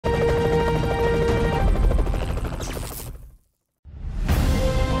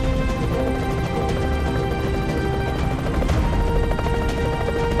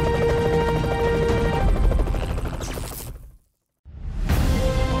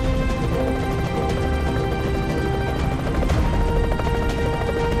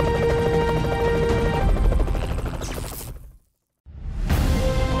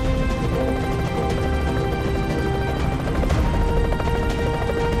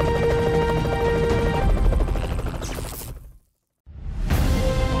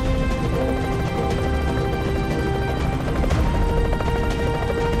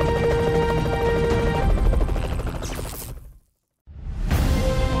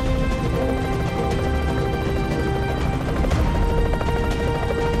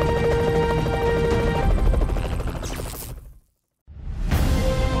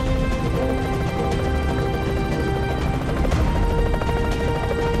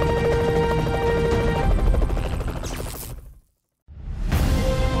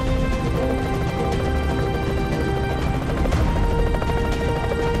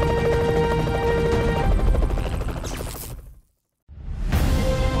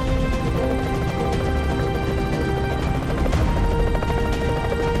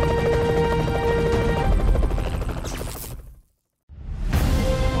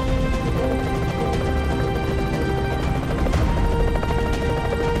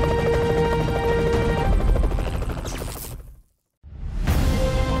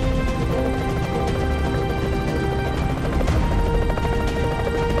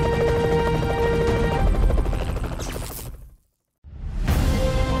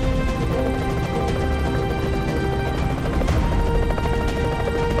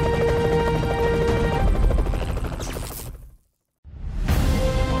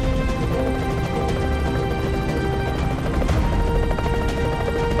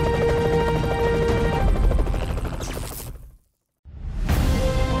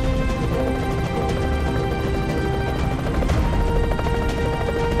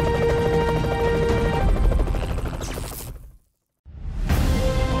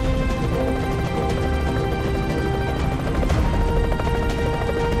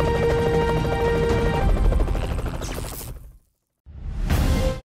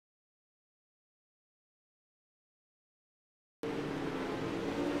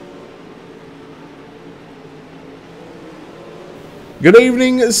Good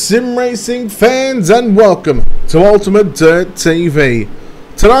evening, sim racing fans, and welcome to Ultimate Dirt TV.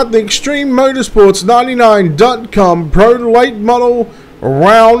 Tonight, the Extreme Motorsports 99.com Pro Late Model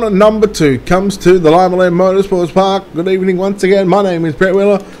round number 2 comes to the Limaland Motorsports Park. Good evening once again. My name is Brett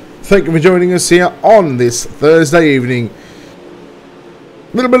Wheeler. Thank you for joining us here on this Thursday evening.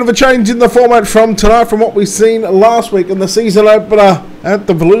 A little bit of a change in the format from tonight from what we've seen last week in the season opener at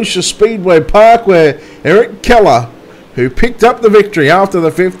the Volusia Speedway Park, where Eric Keller, who picked up the victory after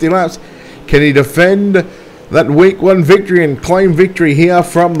the 50 laps, can he defend that week 1 victory and claim victory here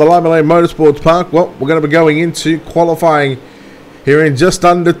from the Limaland Motorsports Park? Well, we're going to be going into qualifying here in just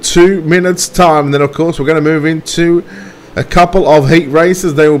under 2 minutes time, and then of course we're going to move into a couple of heat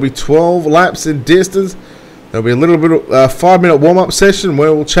races. There will be 12 laps in distance. There'll be a little bit of a 5-minute warm-up session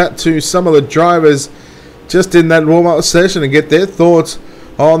where we'll chat to some of the drivers just in that warm-up session and get their thoughts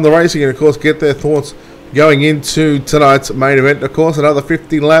on the racing, and of course get their thoughts going into tonight's main event. Of course, another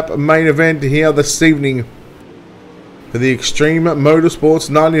 50-lap main event here this evening for the Extreme Motorsports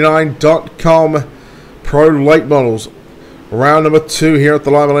 99.com Pro Late Models. Round number 2 here at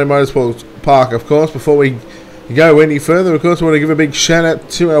the Limaland Motorsports Park. Of course, before we go any further, of course, we want to give a big shout out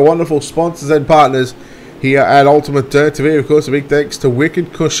to our wonderful sponsors and partners here at Ultimate Dirt TV. Of course, a big thanks to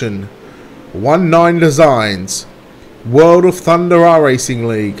Wicked Cushion, 19 Designs, World of Thunder R Racing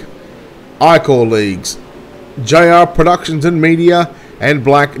League, iCore Leagues, JR Productions and Media, and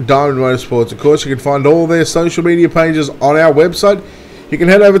Black Diamond Motorsports. Of course, you can find all their social media pages on our website. You can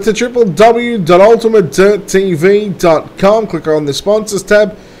head over to www.ultimatedirttv.com, click on the Sponsors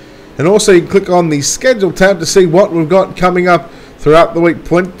tab, and also you can click on the Schedule tab to see what we've got coming up throughout the week.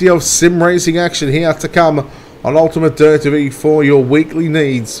 Plenty of sim racing action here to come on Ultimate Dirt TV for your weekly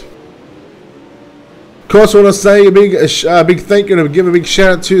needs. Of course, I want to say a big thank you and give a big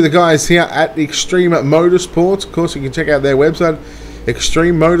shout out to the guys here at Extreme Motorsports. Of course, you can check out their website,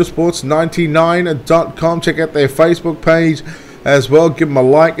 extrememotorsports99.com. Check out their Facebook page as well. Give them a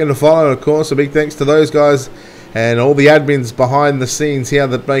like and a follow. And of course, a big thanks to those guys and all the admins behind the scenes here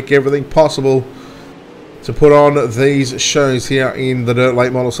that make everything possible to put on these shows here in the Dirt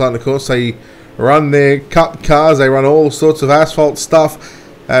Late Model site. And of course, they run their cup cars. They run all sorts of asphalt stuff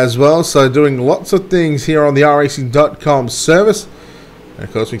as well, so doing lots of things here on the racing.com service. And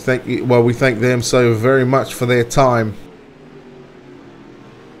of course, we thank them so very much for their time.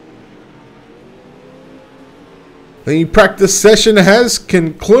 The practice session has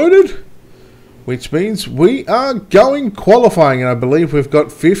concluded, which means we are going qualifying, and I believe we've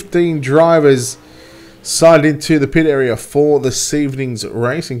got 15 drivers signed into the pit area for this evening's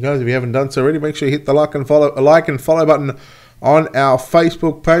racing. Guys, if you haven't done so already, make sure you hit the like and follow button on our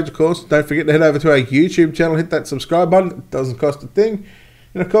Facebook page. Of course, don't forget to head over to our YouTube channel, hit that subscribe button. It doesn't cost a thing.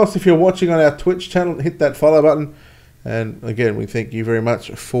 And of course, if you're watching on our Twitch channel, hit that follow button. And again, we thank you very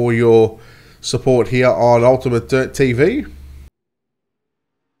much for your support here on Ultimate Dirt TV.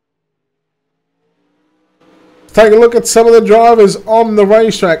 Take a look at some of the drivers on the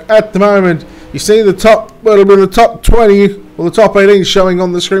racetrack at the moment. You see the top 20 or the top 18 showing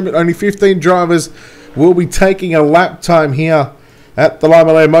on the screen, but only 15 drivers will be taking a lap time here at the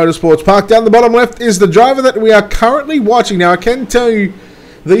Limaland Motorsports Park. Down the bottom left is the driver that we are currently watching. Now, I can tell you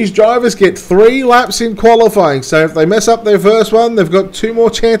these drivers get 3 laps in qualifying, so if they mess up their first one, they've got 2 more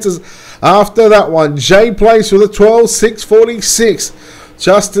chances after that one. Jay Place with a 12.646.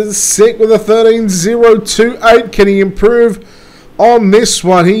 Justin Sick with a 13.028. Can he improve on this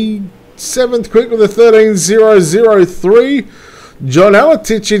one? He 7th quick with a 13.003. John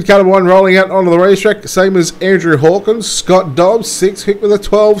Alatich in car 1 rolling out onto the racetrack, same as Andrew Hawkins. Scott Dobbs, 6th quick with a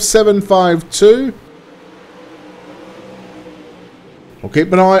 12.752. We'll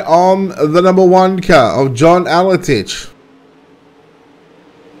keep an eye on the number 1 car of John Alatich.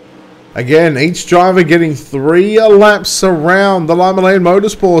 Again, each driver getting 3 laps around the Limaland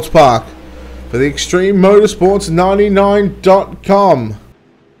Motorsports Park for the Extreme Motorsports 99.com.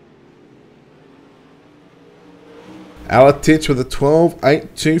 Alatich with a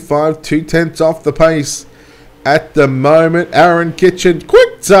 12.825, 2/10 off the pace at the moment. Aaron Kitchen,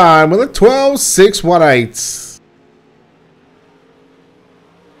 quick time with a 12.618.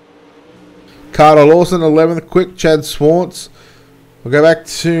 Carter Lawson, 11th quick. Chad Swartz. We'll go back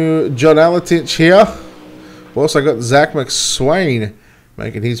to John Alatich here. We've also got Zach McSwain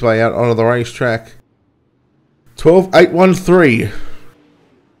making his way out onto the racetrack. 12.813.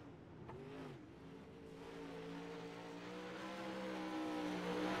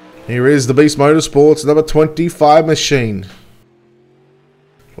 Here is the Beast Motorsports number 25 machine.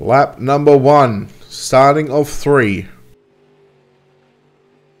 Lap number 1, starting of 3.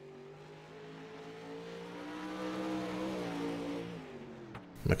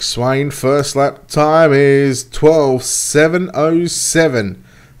 McSwain first lap time is 12:07:07.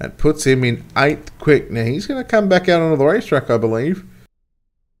 That puts him in 8th quick. Now he's going to come back out onto the racetrack, I believe.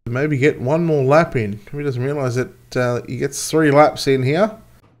 Maybe get one more lap in. He doesn't realise that he gets 3 laps in here.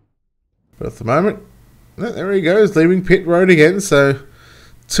 But at the moment, there he goes, leaving pit road again. So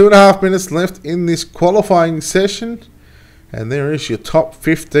 2.5 minutes left in this qualifying session. And there is your top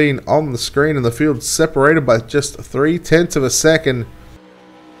 15 on the screen, and the field separated by just 0.3 of a second.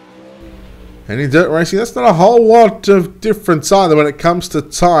 And in dirt racing, that's not a whole lot of difference either when it comes to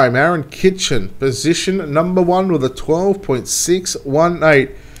time. Aaron Kitchen, position number 1 with a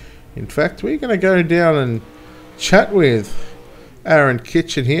 12.618. In fact, we're going to go down and chat with Aaron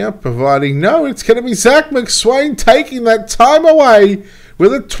Kitchen here, providing no, it's going to be Zach McSwain taking that time away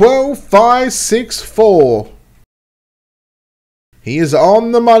with a 12.564. He is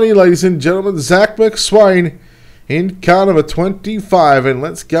on the money, ladies and gentlemen. Zach McSwain in car number 25, and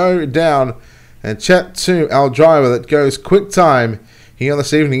let's go down and chat to our driver that goes quick time here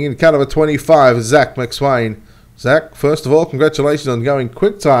this evening in car number 25, Zach McSwain. Zach, first of all, congratulations on going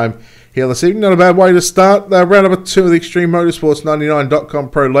quick time here this evening. Not a bad way to start round number 2 of the Extreme Motorsports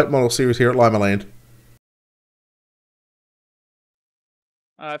 99.com Pro Late Model Series here at Limaland.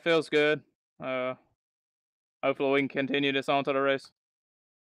 It feels good. Hopefully we can continue this on to the race.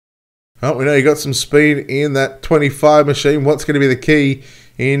 Well, we know you got some speed in that 25 machine. What's going to be the key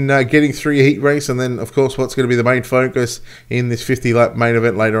in getting through your heat race? And then, of course, what's going to be the main focus in this 50-lap main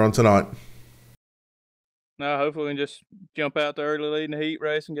event later on tonight? Hopefully we can just jump out there early, lead in the heat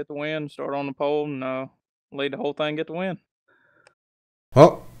race and get the win, start on the pole, and lead the whole thing, get the win.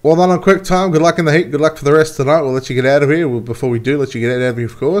 Well done on quick time. Good luck in the heat. Good luck for the rest of the night. We'll let you get out of here. Before we do let you get out of here,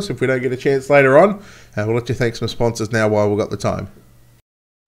 of course, if we don't get a chance later on, we'll let you thank some sponsors now while we've got the time.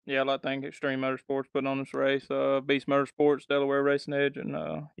 Yeah, I'd like to thank Extreme Motorsports for putting on this race, Beast Motorsports, Delaware Racing Edge, and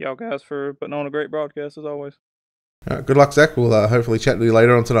y'all guys for putting on a great broadcast as always. Good luck, Zach. We'll hopefully chat to you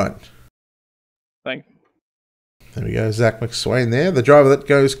later on tonight. Thank you. There we go, Zach McSwain there, the driver that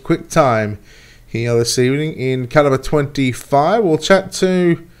goes quick time here this evening in car number 25. We'll chat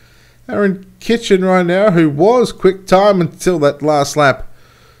to Aaron Kitchen right now, who was quick time until that last lap.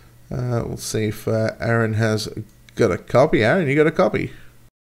 We'll see if Aaron has got a copy. Aaron, you got a copy?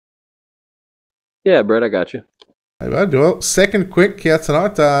 Yeah, Brett, I got you. Hey, bud. Well, second quick here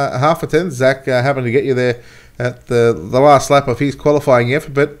tonight, 10:30. Zach happened to get you there at the last lap of his qualifying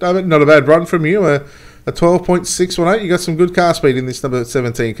effort, but not a bad run from you. A 12.618. You got some good car speed in this number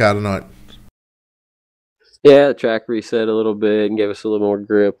 17 car tonight. Yeah, the track reset a little bit and gave us a little more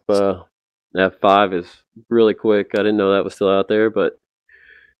grip. F5 is really quick. I didn't know that was still out there, but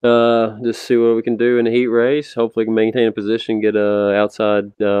just see what we can do in the heat race. Hopefully we can maintain a position, get a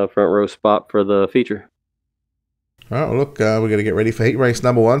outside front row spot for the feature. All right, well, look, we're going to get ready for heat race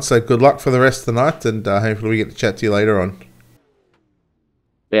number 1, so good luck for the rest of the night, and hopefully we get to chat to you later on.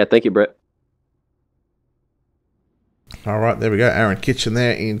 Yeah, thank you, Brett. All right, there we go. Aaron Kitchen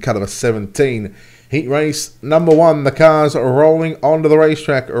there in car number 17. Heat race number 1. The cars are rolling onto the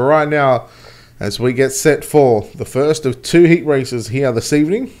racetrack right now as we get set for the first of 2 heat races here this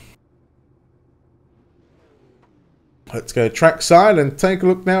evening. Let's go trackside and take a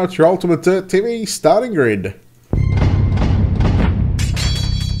look now at your Ultimate Dirt TV starting grid.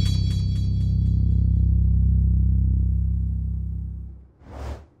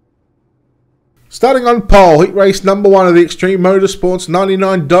 Starting on pole, heat race number 1 of the Extreme Motorsports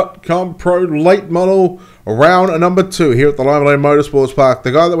 99.com Pro Late Model round number 2 here at the Limaland Motorsports Park.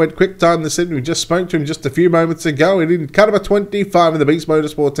 The guy that went quick time this evening, we just spoke to him just a few moments ago. He didn't cut up a 25 in the Beast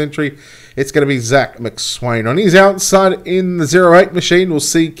Motorsports entry. It's going to be Zach McSwain. On his outside in the 08 machine, we'll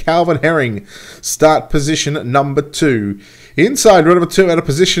see Calvin Herring start position number 2. Inside row number 2 out of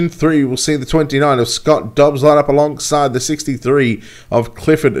position 3, we'll see the 29 of Scott Dobbs line up alongside the 63 of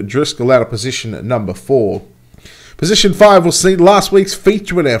Clifford Driscoll out of position number 4. Position 5, we'll see last week's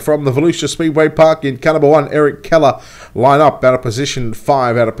feature winner from the Volusia Speedway Park in car number 1, Eric Keller, line up out of position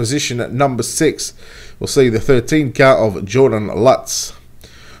 5. Out of position number 6, we'll see the 13 car of Jordan Lutz.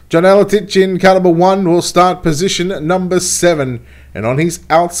 John Aletich in car number 1 will start position number 7. And on his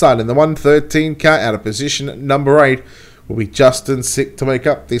outside in the 113 car out of position number 8, will be Justin Sick to make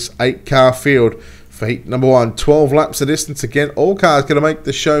up this 8-car field for heat number 1. 12 laps of distance. Again, all cars going to make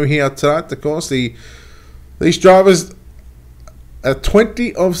the show here tonight. Of course, these drivers are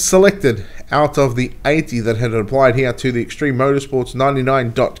 20 of selected out of the 80 that had applied here to the Extreme Motorsports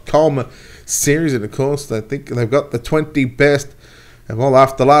 99.com series. And of course, I think they've got the 20 best. And well,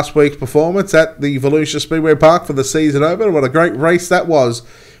 after last week's performance at the Volusia Speedway Park for the season opener, what a great race that was,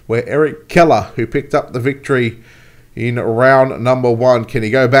 where Eric Keller, who picked up the victory in round number 1. Can he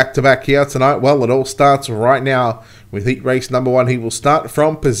go back-to-back here tonight? Well, it all starts right now with heat race number 1. He will start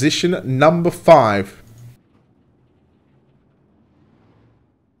from position number 5.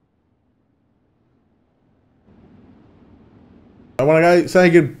 I want to go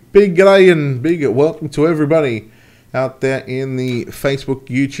say a big g'day and big welcome to everybody out there in the Facebook,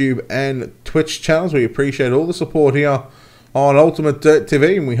 YouTube, and Twitch channels. We appreciate all the support here on Ultimate Dirt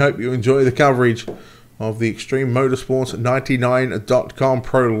TV, and we hope you enjoy the coverage of the Extreme Motorsports 99.com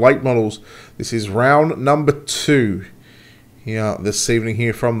Pro Late Models. This is round number 2 here this evening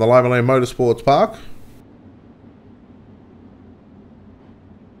here from the Limaland Motorsports Park.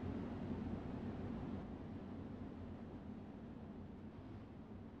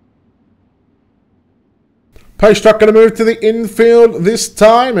 Post truck going to move to the infield this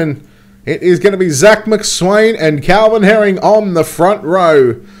time, and it is going to be Zach McSwain and Calvin Herring on the front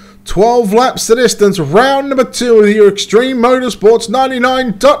row. 12 laps the distance, round number 2 of your Extreme Motorsports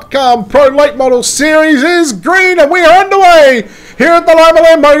 99.com Pro Late Model Series is green, and we are underway here at the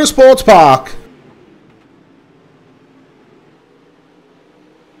Limaland Motorsports Park.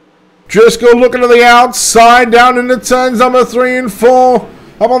 Driscoll looking to the outside, down into turns number 3 and 4.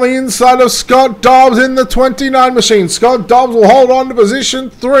 Up on the inside of Scott Dobbs in the 29 machine. Scott Dobbs will hold on to position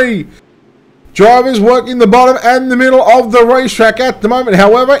 3. Drivers working the bottom and the middle of the racetrack at the moment.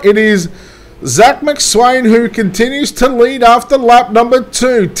 However, it is Zach McSwain who continues to lead after lap number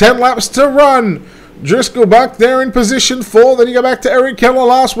 2. 10 laps to run. Driscoll back there in position 4. Then you go back to Eric Keller,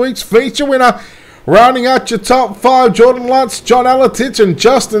 last week's feature winner. Rounding out your top 5, Jordan Lutz, John Alatich, and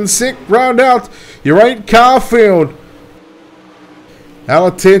Justin Sick round out your 8-car field.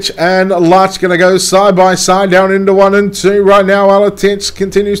 Alatich and Lutz going to go side by side down into 1 and 2. Right now, Alatich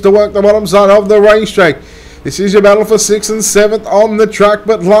continues to work the bottom side of the racetrack. This is your battle for 6th and 7th on the track,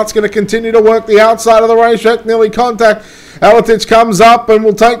 but Lutz going to continue to work the outside of the racetrack, nearly contact. Alatich comes up and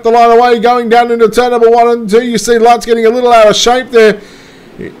will take the line away, going down into turn number 1 and 2. You see Lutz getting a little out of shape there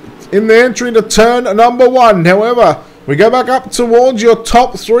in the entry into turn number 1. However, we go back up towards your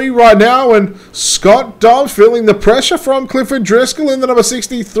top 3 right now, and Scott Dobbs feeling the pressure from Clifford Driscoll in the number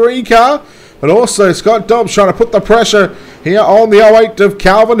 63 car, but also Scott Dobbs trying to put the pressure here on the 08 of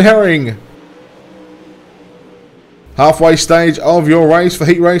Calvin Herring. Halfway stage of your race for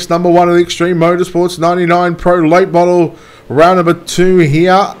heat race number 1 of the Extreme Motorsports 99 Pro Late Model round number 2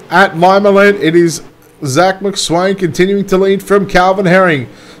 here at Limaland. It is Zach McSwain continuing to lead from Calvin Herring.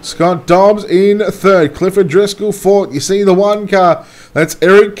 Scott Dobbs in 3rd. Clifford Driscoll 4th. You see the 1 car. That's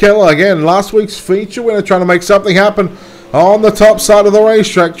Eric Keller. Again, last week's feature winner, trying to make something happen on the top side of the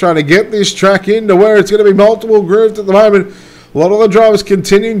racetrack, trying to get this track into where it's going to be multiple grooves at the moment. A lot of the drivers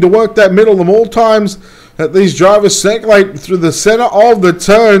continuing to work that middle. The more times that these drivers circulate through the center of the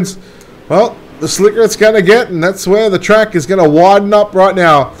turns, well, the slicker it's going to get, and that's where the track is going to widen up right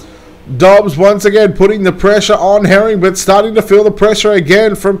now. Dobbs once again putting the pressure on Herring, but starting to feel the pressure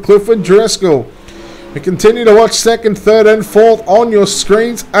again from Clifford Driscoll. We continue to watch 2nd, 3rd, and 4th on your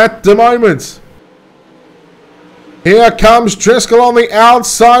screens at the moment. Here comes Driscoll on the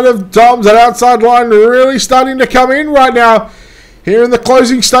outside of Dobbs. That outside line really starting to come in right now. Here in the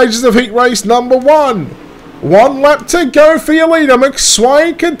closing stages of heat race number 1. 1 lap to go for your leader.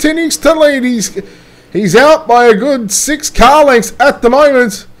 McSwain continues to lead. He's out by a good 6 car lengths at the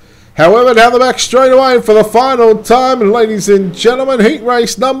moment. However, down the back straight away for the final time, and ladies and gentlemen, heat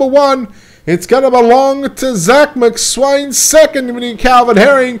race number 1. It's going to belong to Zach McSwain, 2nd, winning Calvin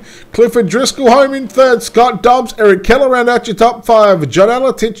Herring. Clifford Driscoll home in 3rd. Scott Dobbs, Eric Keller round out your top 5. John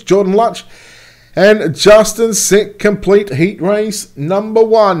Alatich, Jordan Lutz, and Justin Sick complete heat race number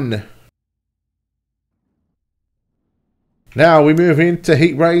 1. Now we move into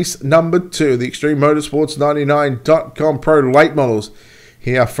heat race number 2, the Extreme Motorsports 99.com Pro Late Models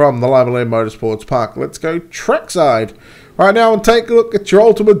here from the Limaland Motorsports Park. Let's go trackside right now and take a look at your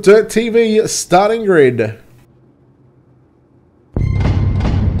Ultimate Dirt TV starting grid.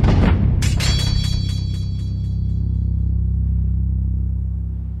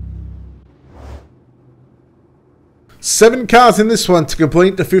 Seven cars in this one to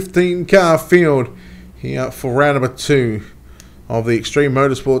complete the 15-car field here for round number 2 of the Extreme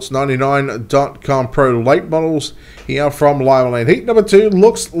Motorsports 99.com Pro Late Models here from Limaland. Heat number 2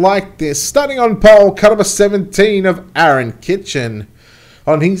 looks like this. Starting on pole, car number 17 of Aaron Kitchen.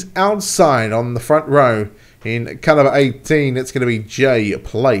 On his outside on the front row in car number 18, it's going to be Jay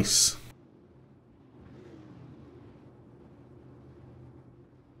Place.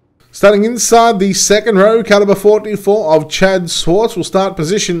 Starting inside the second row, car number 44 of Chad Swartz will start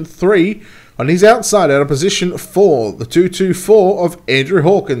position 3. On his outside, out of position 4, the 224 of Andrew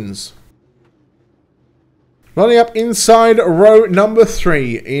Hawkins. Lining up inside row number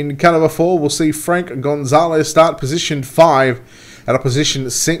 3 in caliber 4, we'll see Frank Gonzalez start position 5. At a position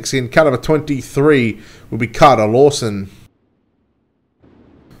 6 in caliber 23 will be Carter Lawson.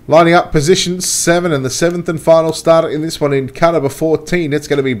 Lining up position 7 and the 7th and final starter in this one in caliber 14, it's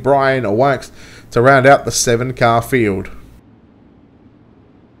going to be Brian Wax to round out the 7-car field.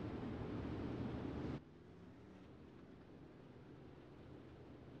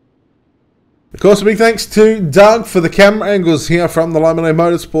 Of course, a big thanks to Doug for the camera angles here from the Limaland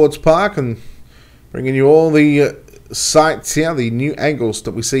Motorsports Park and bringing you all the sights here, the new angles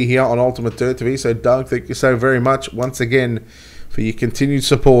that we see here on Ultimate Dirt TV. So, Doug, thank you so very much once again for your continued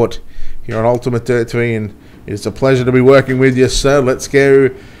support here on Ultimate Dirt TV, and it's a pleasure to be working with you, sir. Let's go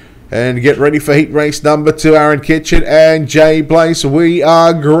and get ready for heat race number 2. Aaron Kitchen and Jay Place. We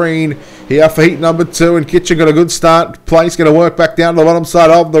are green here for heat number 2, and Kitchen got a good start. Place going to work back down to the bottom side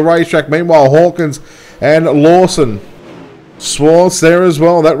of the racetrack. Meanwhile, Hawkins and Lawson. Swartz there as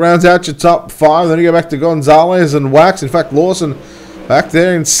well. That rounds out your top 5. Then you go back to Gonzalez and Wax. In fact, Lawson back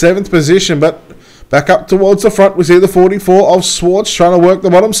there in 7th position, but back up towards the front, we see the 44 of Swartz trying to work the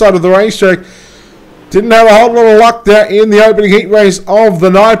bottom side of the racetrack. Didn't have a whole lot of luck there in the opening heat race of the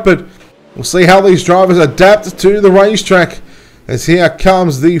night, but we'll see how these drivers adapt to the racetrack. As here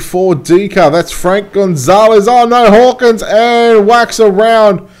comes the 4D car. That's Frank Gonzalez. Oh no, Hawkins and Wax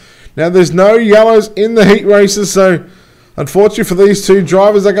around. Now there's no yellows in the heat races, so unfortunately for these two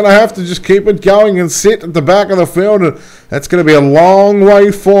drivers, they're going to have to just keep it going and sit at the back of the field, and that's going to be a long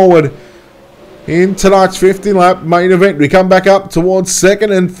way forward in tonight's 50-lap main event. We come back up towards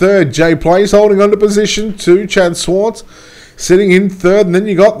 2nd and 3rd. Jay Place holding on to position 2. Chad Swartz sitting in 3rd. And then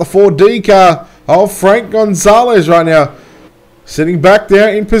you got the 4D car of Frank Gonzalez right now, sitting back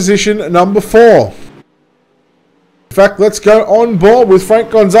there in position number 4. In fact, let's go on board with Frank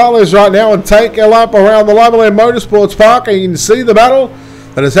Gonzalez right now and take a lap around the Limaland Motorsports Park. And you can see the battle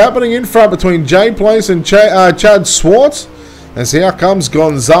that is happening in front between Jay Place and Chad Swartz. As here comes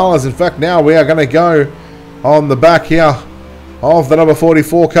Gonzalez. In fact, now we are going to go on the back here of the number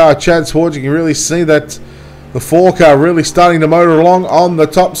 44 car, Chad Swartz. You can really see that the 4 car really starting to motor along on the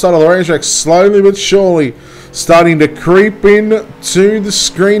top side of the racetrack, slowly but surely starting to creep in to the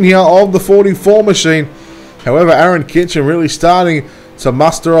screen here of the 44 machine. However, Aaron Kitchen really starting to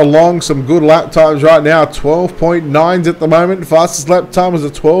muster along some good lap times right now. 12.9s at the moment. Fastest lap time was a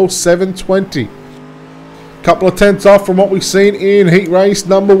 12.720. Couple of tenths off from what we've seen in heat race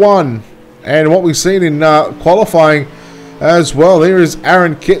number 1 and what we've seen in qualifying as well. There is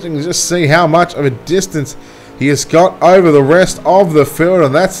Aaron Kitchen. Just see how much of a distance he has got over the rest of the field,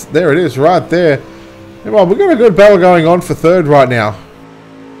 and there it is right there. Well, we've got a good battle going on for 3rd right now.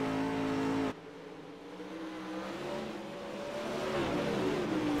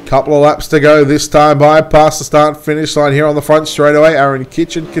 Couple of laps to go this time by past the start finish line here on the front straightaway. Aaron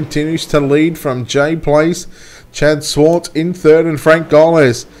Kitchen continues to lead from Jay Place. Chad Swartz in 3rd and Frank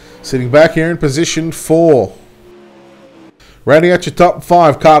Gonzalez sitting back here in position 4. Rounding out your top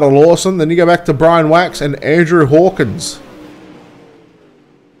 5, Carter Lawson. Then you go back to Brian Wax and Andrew Hawkins.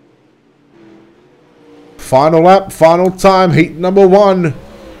 Final lap, final time, heat number 1.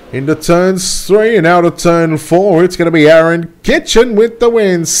 Into turns 3 and out of turn 4. It's going to be Aaron Kitchen with the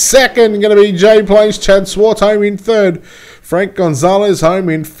win. 2nd going to be Jay Place. Chad Swartz home in 3rd. Frank Gonzalez home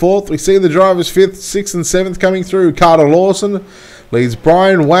in 4th. We see the drivers 5th, 6th and 7th coming through. Carter Lawson leads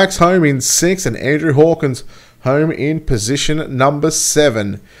Brian Wax home in 6th. And Andrew Hawkins home in position number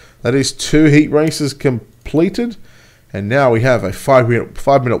 7. That is 2 heat races completed. And now we have a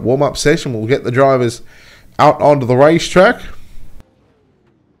 5-minute warm-up session. We'll get the drivers out onto the racetrack.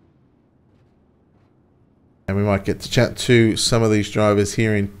 And we might get to chat to some of these drivers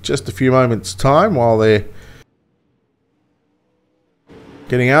here in just a few moments' time while they're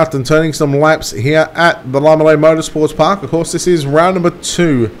getting out and turning some laps here at the Limaland Motorsports Park. Of course, this is round number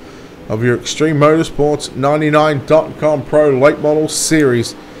 2 of your Extreme Motorsports 99.com Pro Late Model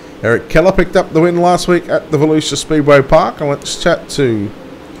Series. Eric Keller picked up the win last week at the Volusia Speedway Park. And let's chat to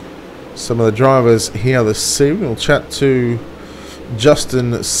some of the drivers here this evening. We'll chat to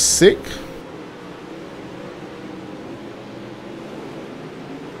Justin Sick.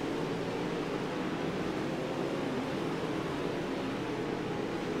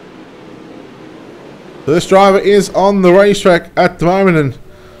 This driver is on the racetrack at the moment and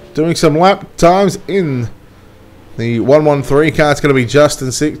doing some lap times in the 113 car. It's going to be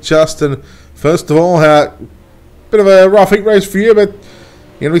Justin Sick. Justin, first of all, bit of a rough heat race for you, but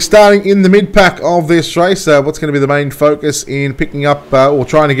you're going to be starting in the mid-pack of this race. What's going to be the main focus in picking up or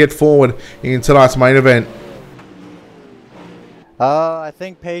trying to get forward in tonight's main event? I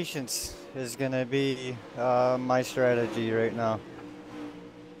think patience. is going to be my strategy right now.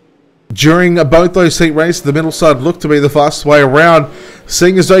 During both those heat races, the middle side looked to be the fastest way around.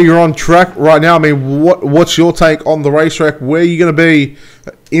 Seeing as though you're on track right now, I mean, what's your take on the racetrack? Where are you going to be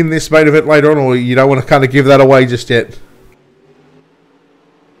in this main event later on, or you don't want to kind of give that away just yet?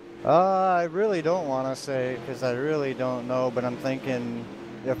 I really don't want to say, because I really don't know, but I'm thinking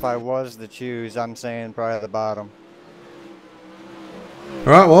if I was to choose, I'm saying probably the bottom.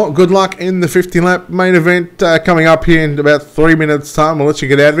 All right, well, good luck in the 50-lap main event coming up here in about 3 minutes' time. We'll let you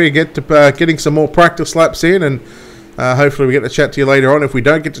get out of here, get to getting some more practice laps in, and hopefully we get to chat to you later on. If we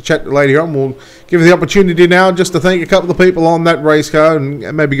don't get to chat later on, we'll give you the opportunity now just to thank a couple of people on that race car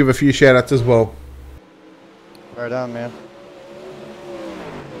and maybe give a few shout-outs as well. Right on, man.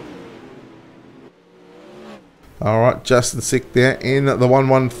 All right, Justin Sick there in the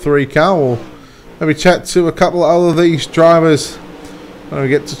 113 car. We'll maybe chat to a couple of other these drivers when we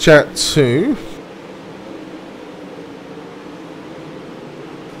get to chat to.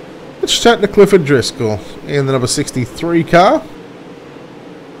 Let's chat to Clifford Driscoll in the number 63 car.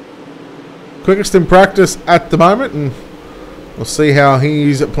 Quickest in practice at the moment, and we'll see how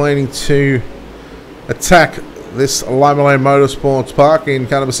he's planning to attack this Limaland Motorsports Park in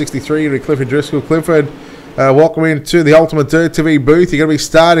car number 63 to Clifford Driscoll. Clifford, welcome into the Ultimate Dirt TV booth. You're going to be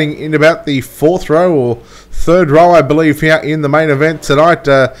starting in about the 4th row or 3rd row, I believe, here in the main event tonight.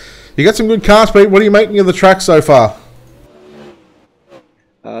 You got some good car speed. What are you making of the track so far?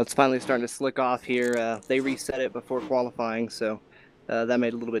 It's finally starting to slick off here. They reset it before qualifying, so that made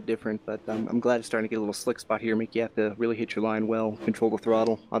it a little bit different. But I'm glad it's starting to get a little slick spot here. Make you have to really hit your line well, control the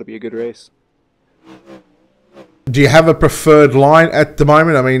throttle. Ought to be a good race. Do you have a preferred line at the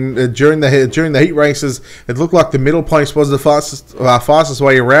moment? I mean, during the heat races, it looked like the middle place was the fastest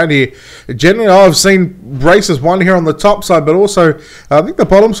way around here. Generally, I've seen races won here on the top side, but also I think the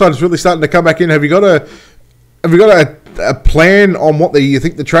bottom side is really starting to come back in. Have you got a plan on what you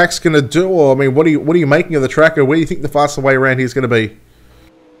think the track's going to do, or I mean, what are you making of the track, or where do you think the fastest way around here is going to be?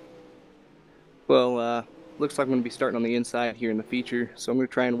 Well, looks like I'm going to be starting on the inside here in the feature, so I'm going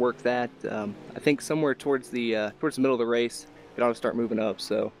to try and work that. I think somewhere towards the middle of the race, it ought to start moving up.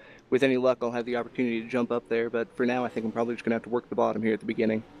 So with any luck, I'll have the opportunity to jump up there. But for now, I think I'm probably just going to have to work the bottom here at the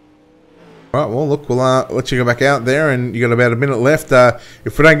beginning. All right, well, look, we'll let you go back out there, and you got about a minute left.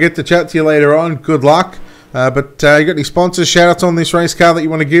 If we don't get to chat to you later on, good luck. But you got any sponsors, shout-outs on this race car that you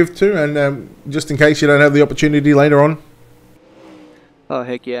want to give to, and just in case you don't have the opportunity later on? Oh,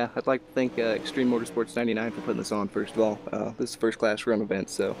 heck yeah. I'd like to thank Extreme Motorsports 99 for putting this on, first of all. This is a first-class run event,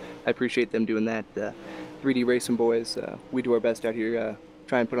 so I appreciate them doing that. 3D Racing Boys, we do our best out here,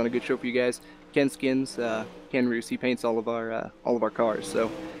 try and put on a good show for you guys. Ken Skins, Ken Roos, he paints all of our cars,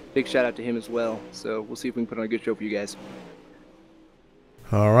 so big shout-out to him as well. So we'll see if we can put on a good show for you guys.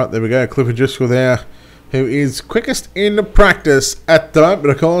 All right, there we go. Clifford Driscoll there, who is quickest in practice at the moment, but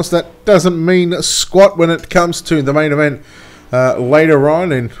of course that doesn't mean squat when it comes to the main event later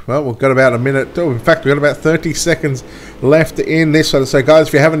on. And well, we've got about a minute, in fact we've got about 30 seconds left in this one. So guys,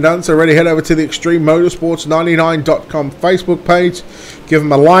 if you haven't done so already, head over to the Extreme Motorsports 99.com Facebook page, give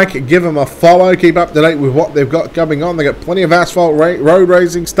them a like, give them a follow, keep up to date with what they've got coming on. They've got plenty of asphalt road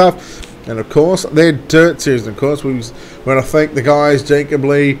racing stuff, and of course their dirt series. And of course we want to thank the guys, Jacob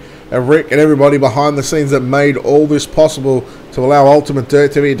Lee, Rick, and everybody behind the scenes that made all this possible to allow Ultimate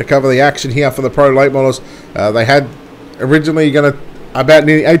Dirt TV to cover the action here for the Pro Late Models. They had originally about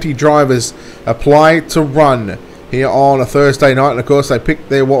nearly 80 drivers apply to run here on a Thursday night, and of course they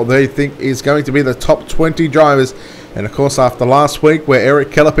picked what they think is going to be the top 20 drivers. And of course, after last week where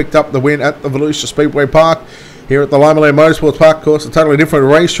Eric Keller picked up the win at the Volusia Speedway Park here at the Limaland Motorsports Park, of course a totally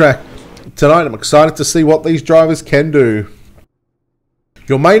different racetrack tonight. I'm excited to see what these drivers can do.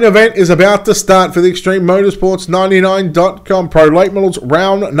 Your main event is about to start for the Extreme Motorsports 99.com Pro Late Models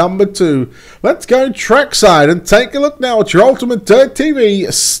round number 2. Let's go trackside and take a look now at your Ultimate Dirt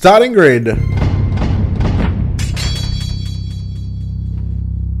TV starting grid.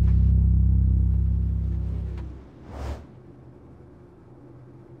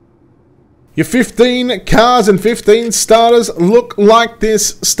 Your 15 cars and 15 starters look like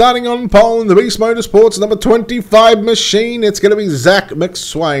this. Starting on pole in the Beast Motorsports number 25 machine, it's going to be Zach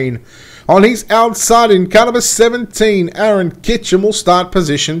McSwain. On his outside in car number 17, Aaron Kitchen will start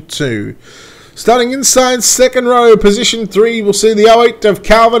position 2. Starting inside second row, position 3, we'll see the 08 of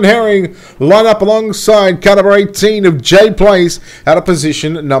Calvin Herring line up alongside car number 18 of Jay Place out of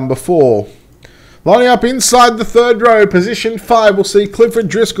position number 4. Lining up inside the third row, position 5, we'll see Clifford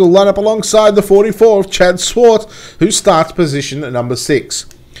Driscoll line up alongside the 44 of Chad Swartz, who starts position number 6.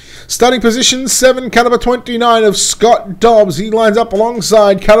 Starting position 7, caliber 29 of Scott Dobbs. He lines up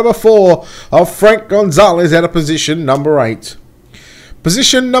alongside caliber 4 of Frank Gonzalez out of position number 8.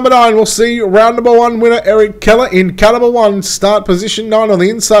 Position number 9, we'll see round number 1 winner Eric Keller in caliber 1. Start position 9 on the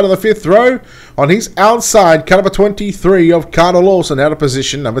inside of the 5th row. On his outside, caliber 23 of Carter Lawson out of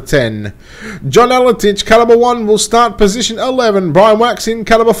position number 10. John Alatich, caliber 1, will start position 11. Brian Wax in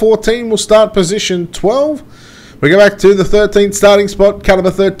caliber 14 will start position 12. We go back to the 13th starting spot,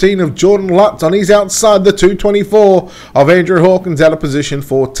 caliber 13 of Jordan Lutz. On his outside, the 224 of Andrew Hawkins out of position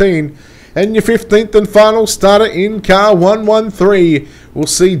 14. And your 15th and final starter in car 113. We'll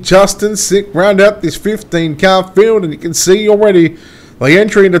see Justin Sick round out this 15-car field, and you can see already the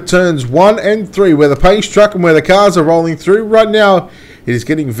entry into turns 1 and 3, where the pace truck and where the cars are rolling through right now. It is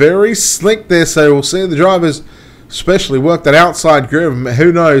getting very slick there, so we'll see the drivers especially work that outside groove.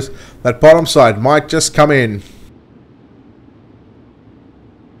 Who knows, that bottom side might just come in.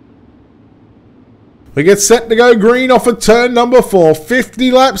 We get set to go green off of turn number 4.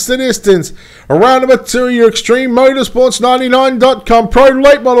 50 laps the distance. Around number 2, your Extreme Motorsports 99.com Pro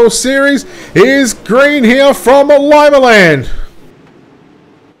Late Model Series is green here from Limaland.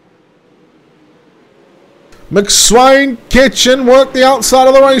 McSwain Kitchen work the outside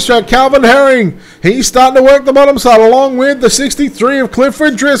of the racetrack. Calvin Herring, he's starting to work the bottom side along with the 63 of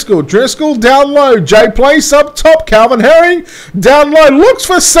Clifford Driscoll. Driscoll down low. Jay Place up top. Calvin Herring down low. Looks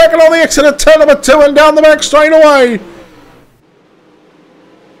for second on the exit of turn number 2 and down the back straight away.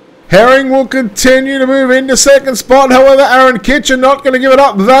 Herring will continue to move into second spot. However, Aaron Kitchen not going to give it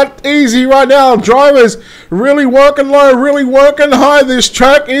up that easy right now. Drivers really working low, really working high. This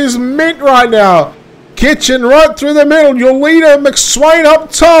track is mint right now. Kitchen right through the middle. Your leader, McSwain,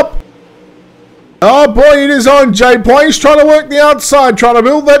 up top. Oh boy, it is on. Jay Place trying to work the outside, trying to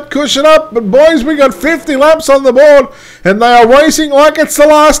build that cushion up. But boys, we got 50 laps on the board, and they are racing like it's the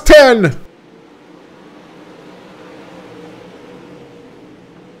last 10.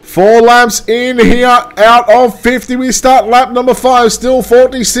 4 laps in here, out of 50. We start lap number 5, still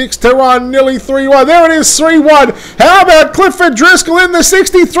 46 to run, nearly 3 wide. There it is, 3 wide. How about Clifford Driscoll in the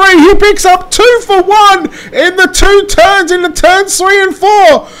 63? He picks up 2 for 1 in the 2 turns into turns 3 and 4.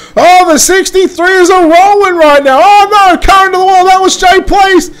 Oh, the 63 is a rolling right now. Oh no, car into the wall. That was Jay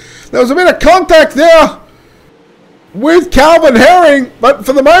Place. There was a bit of contact there with Calvin Herring, but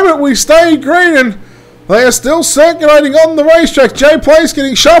for the moment we stay green, and they are still circulating on the racetrack. Jay Place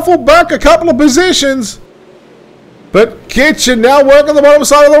getting shuffled back a couple of positions. But Kitchen now working the bottom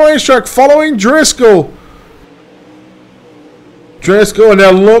side of the racetrack, following Driscoll. Driscoll, and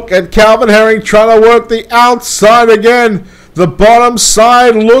now look at Calvin Herring trying to work the outside again. The bottom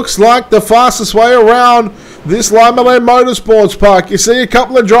side looks like the fastest way around this Limaland Motorsports Park. You see a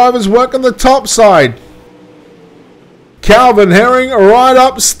couple of drivers working the top side. Calvin Herring right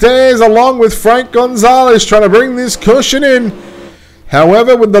upstairs along with Frank Gonzalez trying to bring this cushion in.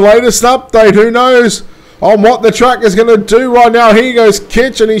 However, with the latest update, who knows on what the track is going to do right now. Here goes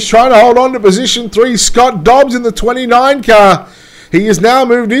Kitchen. He's trying to hold on to position 3. Scott Dobbs in the 29 car. He has now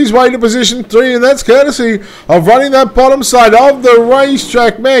moved his way to position 3, and that's courtesy of running that bottom side of the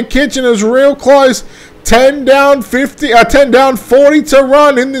racetrack. Man, Kitchen is real close. 10 down 40 to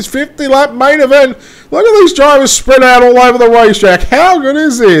run in this 50-lap main event. Look at these drivers spread out all over the racetrack. How good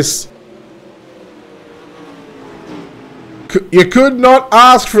is this? You could not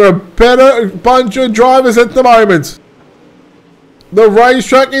ask for a better bunch of drivers at the moment. The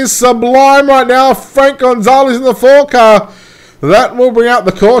racetrack is sublime right now. Frank Gonzalez in the 4 car. That will bring out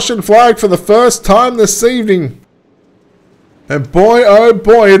the caution flag for the first time this evening. And boy, oh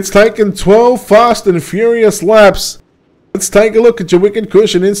boy, it's taken 12 fast and furious laps. Let's take a look at your Wicked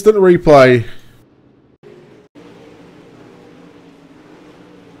Cushion instant replay.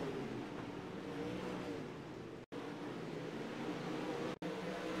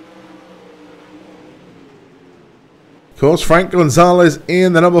 Of course, Frank Gonzalez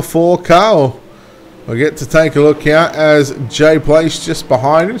in the number 4 car. We'll get to take a look here as Jay Place just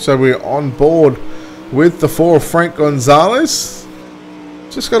behind him. So we're on board with the 4 of Frank Gonzalez.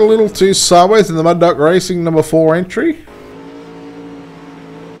 Just got a little too sideways in the Mud Duck Racing number 4 entry.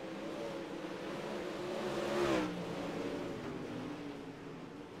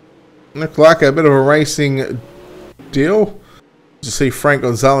 Looked like a bit of a racing deal. You see Frank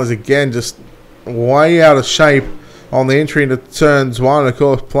Gonzalez again just way out of shape on the entry into turns 1. Of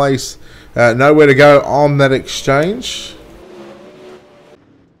course, Place nowhere to go on that exchange.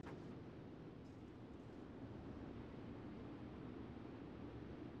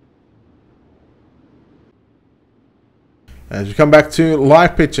 As we come back to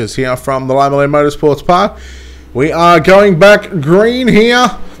live pictures here from the Limaland Motorsports Park, we are going back green here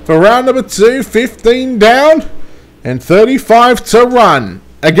for for round number 2. 15 down and 35 to run.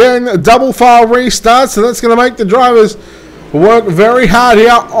 Again, a double file restart, so that's going to make the drivers work very hard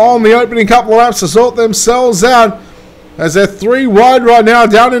here on the opening couple of laps to sort themselves out, as they're 3 wide right now,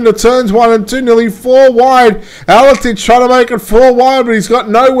 down into turns 1 and 2, nearly 4 wide. Alatich trying to make it 4 wide, but he's got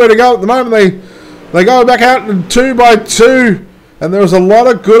nowhere to go at the moment. They go back out to 2 by 2. And there was a lot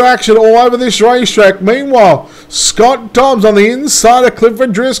of good action all over this racetrack. Meanwhile, Scott Dobbs on the inside of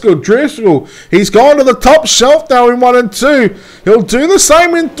Clifford Driscoll. Driscoll, he's gone to the top shelf now in 1 and 2. He'll do the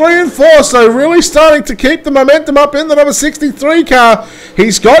same in 3 and 4. So really starting to keep the momentum up in the number 63 car.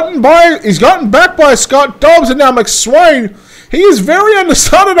 He's gotten back by Scott Dobbs, and now McSwain. He is very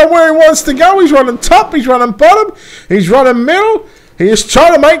undecided on where he wants to go. He's running top, he's running bottom, he's running middle. He is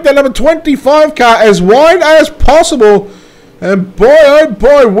trying to make that number 25 car as wide as possible. And boy, oh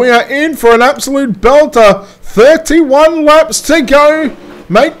boy, we are in for an absolute belter. 31 laps to go.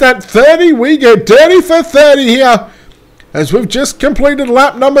 Make that 30. We get dirty for 30 here, as we've just completed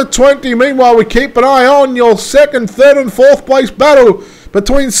lap number 20. Meanwhile, we keep an eye on your 2nd, 3rd, and 4th place battle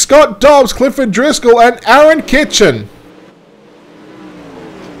between Scott Dobbs, Clifford Driscoll, and Aaron Kitchen.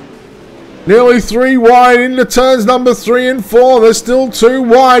 Nearly 3 wide into turns number 3 and 4. They're still 2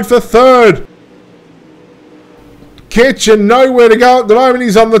 wide for 3rd. Kitchen nowhere to go at the moment.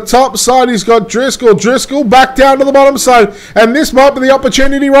 He's on the top side. He's got Driscoll. Driscoll back down to the bottom side. And this might be the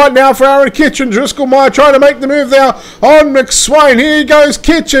opportunity right now for Aaron Kitchen. Driscoll might try to make the move there on McSwain. Here he goes,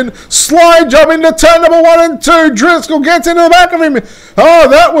 Kitchen. Slide job into turn number 1 and 2. Driscoll gets into the back of him. Oh,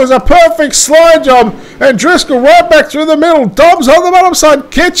 that was a perfect slide job. And Driscoll right back through the middle. Dobbs on the bottom side.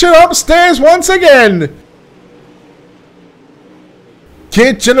 Kitchen upstairs once again.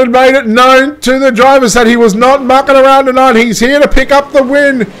 Kitchen had made it known to the drivers that he was not mucking around tonight. He's here to pick up the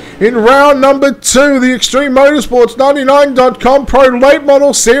win in round number 2, the Extreme Motorsports 99.com Pro Late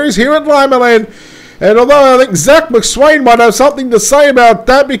Model Series here at Limaland. And although I think Zach McSwain might have something to say about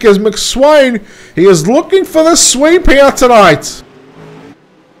that, because McSwain, he is looking for the sweep here tonight.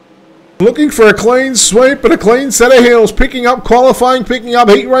 Looking for a clean sweep and a clean set of heels, picking up qualifying, picking up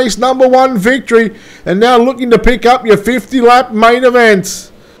heat race number 1 victory, and now looking to pick up your 50-lap main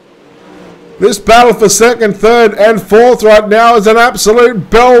event. This battle for 2nd, 3rd, and 4th right now is an absolute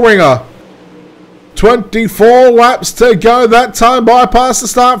bell ringer. 24 laps to go. That time bypass the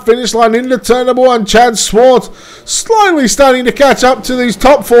start-finish line into turn number 1. Chad Swartz slowly starting to catch up to these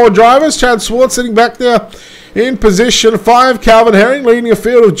top 4 drivers. Chad Swartz sitting back there in position 5, Calvin Herring leading a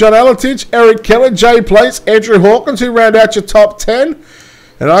field of John Alatich, Eric Keller, Jay Place, Andrew Hawkins, who round out your top 10.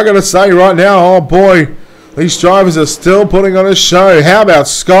 And I got to say right now, oh boy, these drivers are still putting on a show. How about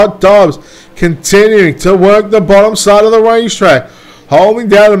Scott Dobbs continuing to work the bottom side of the racetrack, holding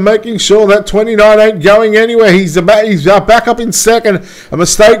down and making sure that 29 ain't going anywhere. He's back up in 2nd. A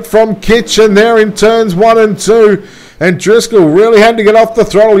mistake from Kitchen there in turns 1 and 2. And Driscoll really had to get off the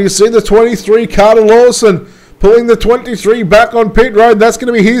throttle. You see the 23, Carter Lawson, pulling the 23 back on pit road. That's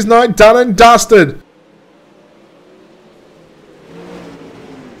going to be his night done and dusted.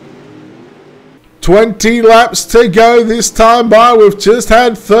 20 laps to go this time by. We've just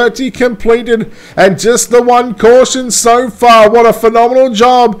had 30 completed and just the 1 caution so far. What a phenomenal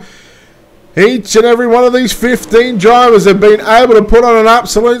job. Each and every one of these 15 drivers have been able to put on an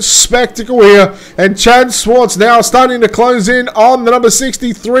absolute spectacle here. And Chad Swartz now starting to close in on the number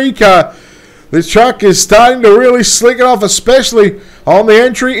 63 car. This track is starting to really slick it off, especially on the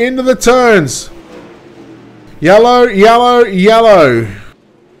entry into the turns. Yellow, yellow, yellow.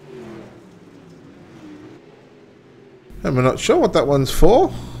 And we're not sure what that one's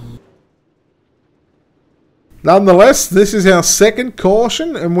for. Nonetheless, this is our 2nd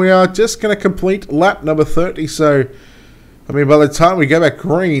caution, and we are just going to complete lap number 30. So, I mean, by the time we go back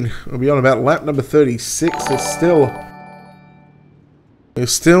green, we'll be on about lap number 36. We've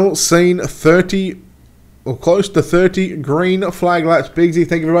still seen 30, or close to 30 green flag laps. Biggsy,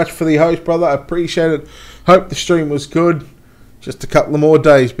 thank you very much for the host, brother. I appreciate it. Hope the stream was good. Just a couple of more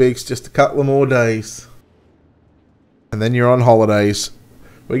days, Biggs. Just a couple of more days. And then you're on holidays.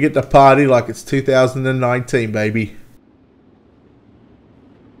 We get to party like it's 2019, baby.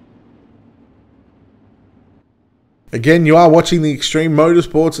 Again, you are watching the Extreme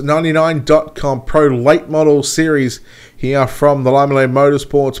Motorsports 99.com Pro Late Model Series here from the Limaland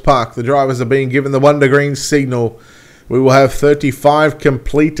Motorsports Park. The drivers are being given the Wonder Green signal. We will have 35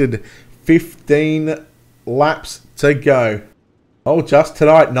 completed, 15 laps to go. Oh, just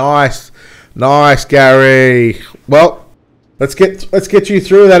tonight. Nice. Nice, Gary. Well, let's get you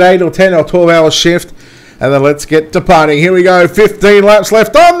through that 8 or 10 or 12 hour shift. And then let's get to partying. Here we go. 15 laps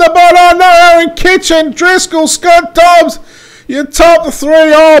left on the board. Oh no, Aaron Kitchen, Driscoll, Scott Dobbs. Your top 3.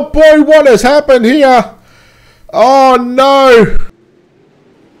 Oh boy, what has happened here? Oh no.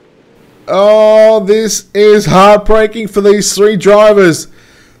 Oh, this is heartbreaking for these 3 drivers.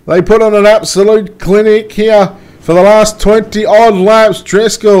 They put on an absolute clinic here for the last 20 odd laps.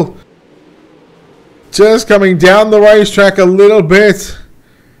 Driscoll just coming down the racetrack a little bit.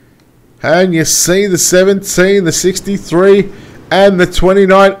 And you see the 17, the 63, and the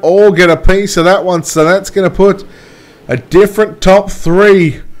 29 all get a piece of that one. So that's going to put a different top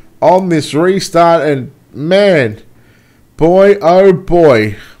 3 on this restart. And man, boy, oh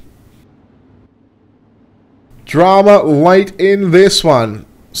boy. Drama late in this one.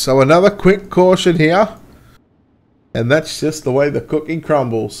 So another quick caution here. And that's just the way the cookie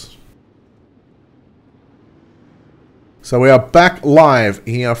crumbles. So we are back live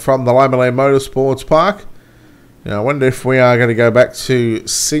here from the Limaland Motorsports Park. Now I wonder if we are going to go back to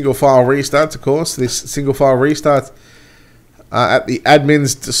single file restarts. Of course, this single file restart at the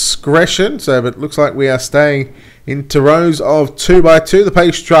admin's discretion. So but it looks like we are staying into rows of 2x2. The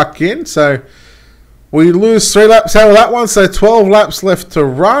pace truck in. So we lose 3 laps out of that one, so 12 laps left to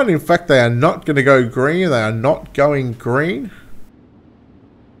run. In fact, they are not going to go green. They are not going green.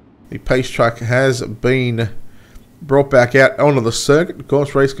 The pace truck has been brought back out onto the circuit. Of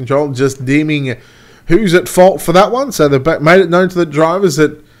course, race control just deeming who's at fault for that one. So they've made it known to the drivers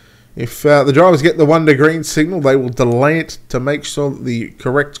that if the drivers get the 1 to green signal, they will delay it to make sure that the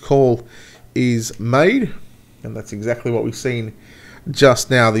correct call is made. And that's exactly what we've seen just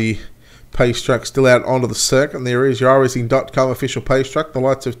now. The pace truck still out onto the circuit, and there is your iRacing.com official pace truck. The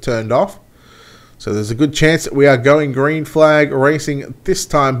lights have turned off, so there's a good chance that we are going green flag racing this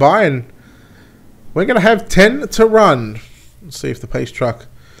time by, and we're going to have 10 to run. Let's see if the pace truck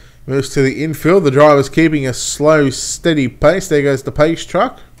moves to the infield. The driver's keeping a slow, steady pace. There goes the pace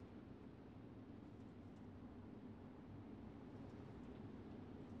truck.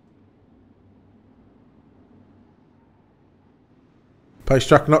 Pace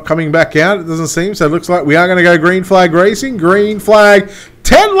truck not coming back out, it doesn't seem. So it looks like we are going to go green flag racing. Green flag.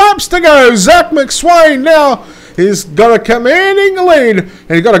 10 laps to go. Zach McSwain now has got a commanding lead. And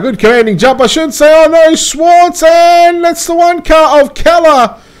he's got a good commanding jump, I should say. Oh no, Schwartz. And that's the 1 car of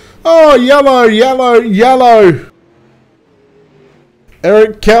Keller. Oh, yellow, yellow, yellow.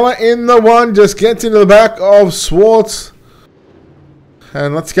 Eric Keller in the 1. Just gets into the back of Schwartz.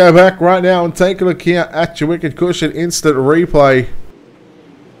 And let's go back right now and take a look here at your Wicked Cushion instant replay.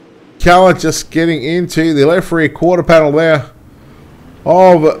 Keller just getting into the left rear quarter panel there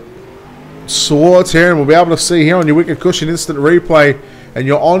of Schwartz here, and we'll be able to see here on your Wicked Cushion instant replay and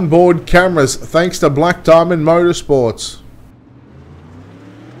your onboard cameras thanks to Black Diamond Motorsports.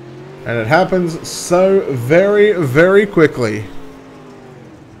 And it happens so very, very quickly.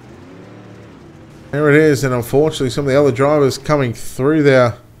 There it is, and unfortunately some of the other drivers coming through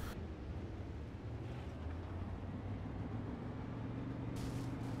there.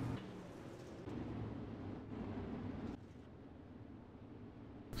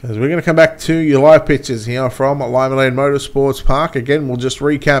 As we're going to come back to your live pictures here from Limaland Motorsports Park. Again, we'll just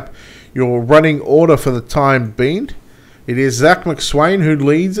recap your running order for the time being. It is Zach McSwain who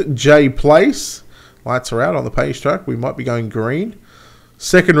leads J Place. Lights are out on the pace truck. We might be going green.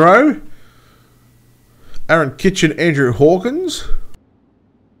 Second row, Aaron Kitchen, Andrew Hawkins.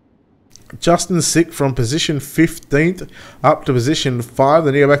 Justin Sick from position 15th up to position 5.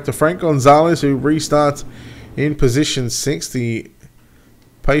 Then you go back to Frank Gonzalez who restarts in position 6. The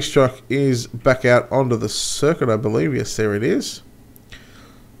pace truck is back out onto the circuit, I believe. Yes, there it is.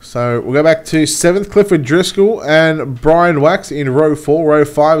 So we'll go back to 7th, Clifford Driscoll and Brian Wax in row 4. Row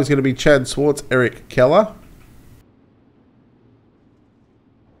 5 is going to be Chad Swartz, Eric Keller.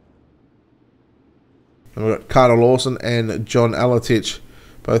 And we've got Carter Lawson and John Alatich.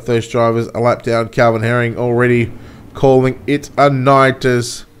 Both those drivers a lap down. Calvin Herring already calling it a night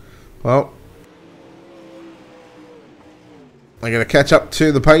as well. They're going to catch up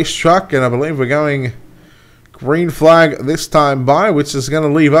to the pace truck, and I believe we're going green flag this time by, which is going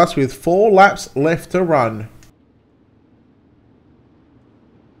to leave us with 4 laps left to run.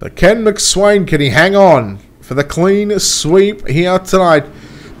 But Ken McSwain, can he hang on for the clean sweep here tonight?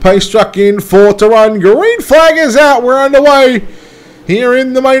 Pace truck in, 4 to run. Green flag is out. We're underway here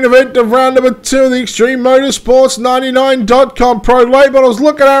in the main event of round number 2 of the Extreme Motorsports 99.com Pro Late Models.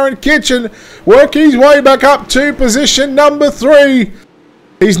 Look at Aaron Kitchen work his way back up to position number 3.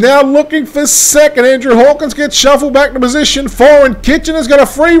 He's now looking for 2nd. Andrew Hawkins gets shuffled back to position 4, and Kitchen has got a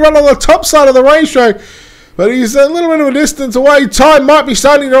free run on the top side of the racetrack, but he's a little bit of a distance away. Time might be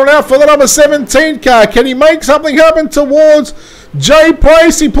starting to run out for the number 17 car. Can he make something happen towards Jay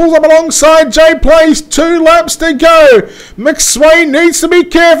Place, he pulls up alongside Jay Place. 2 laps to go. McSwain needs to be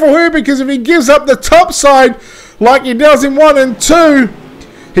careful here because if he gives up the top side like he does in 1 and 2,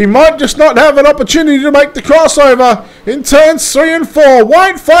 he might just not have an opportunity to make the crossover in turns 3 and 4.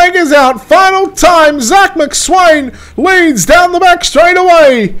 White flag is out. Final time. Zach McSwain leads down the back straight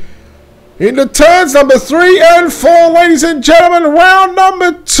away. Into turns number 3 and 4, ladies and gentlemen. Round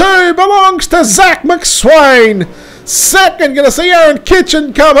number 2 belongs to Zach McSwain. Second, going to see Aaron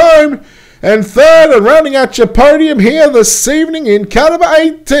Kitchen come home. And third, and rounding out your podium here this evening in car number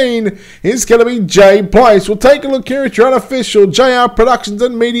 18 is going to be Jay Place. We'll take a look here at your unofficial JR Productions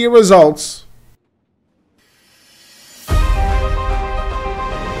and Media results.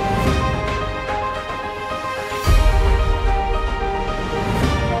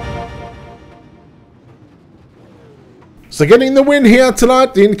 So getting the win here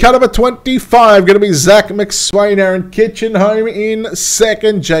tonight in car number 25, going to be Zach McSwain. Aaron Kitchen home in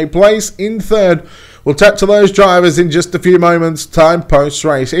second, Jay Place in third. We'll tap to those drivers in just a few moments' time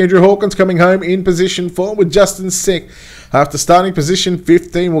post-race. Andrew Hawkins coming home in position 4 with Justin Sick. After starting position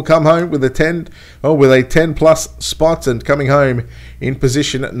 15, will come home with a 10 plus spot and coming home in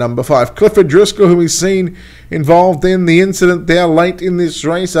position number 5. Clifford Driscoll, who we've seen involved in the incident there late in this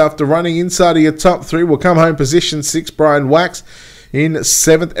race after running inside of your top 3, will come home position 6. Brian Wax in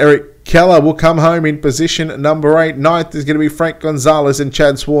 7th. Eric Keller will come home in position number 8. 9th is going to be Frank Gonzalez, and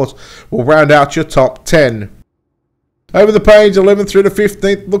Chad Swartz will round out your top 10. Over the page, 11th through to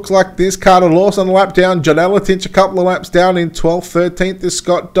 15th, looks like this. Carter Lawson a lap down. John Ellertinch a couple of laps down in 12th. 13th is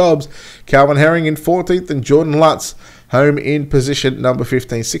Scott Dobbs. Calvin Herring in 14th, and Jordan Lutz home in position number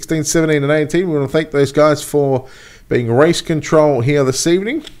 15. 16, 17, and 18. We want to thank those guys for being race control here this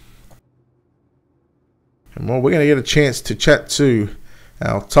evening. And well, we're going to get a chance to chat to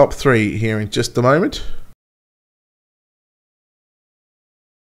our top 3 here in just a moment.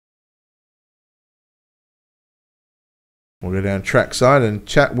 We'll go down trackside and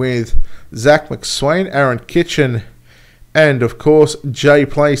chat with Zach McSwain, Aaron Kitchen, and of course Jay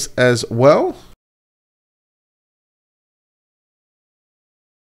Place as well.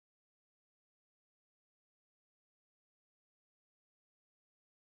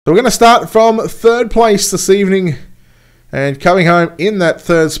 So we're going to start from 3rd place this evening, and coming home in that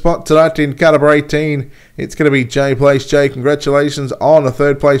 3rd spot tonight in car number 18, it's going to be Jay Place. Jay, congratulations on a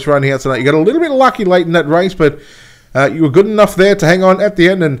 3rd place run here tonight. You got a little bit lucky late in that race, but you were good enough there to hang on at the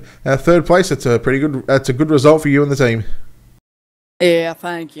end, and 3rd place. It's a pretty good. That's a good result for you and the team. Yeah,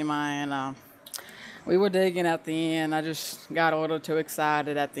 thank you, man. We were digging at the end. I just got a little too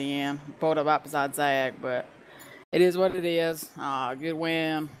excited at the end. Pulled up beside Zach, but it is what it is. Good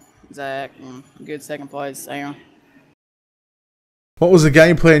win, Zach, and good 2nd place, Aaron. What was the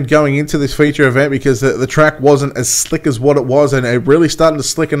game plan going into this feature event? Because the track wasn't as slick as what it was, and it really started to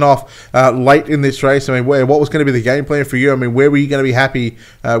slicken off late in this race. I mean, what was going to be the game plan for you? I mean, where were you going to be happy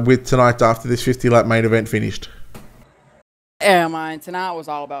with tonight after this 50-lap main event finished? Yeah, man, tonight was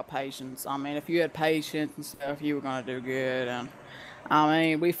all about patience. I mean, if you had patience and stuff, you were going to do good. And I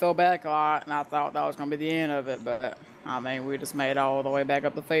mean, we fell back a lot, and I thought that was going to be the end of it. But, I mean, we just made it all the way back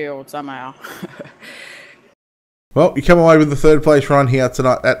up the field somehow. Well, you come away with the 3rd place run here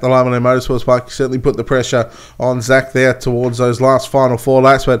tonight at the Limaland Motorsports Park. You certainly put the pressure on Zach there towards those last final 4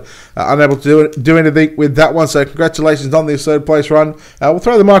 laps, but unable to do anything with that one. So congratulations on this 3rd place run. We'll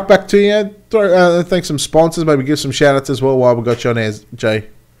throw the mic back to you. Thank some sponsors. Maybe give some shout outs as well while we got you on air, Jay.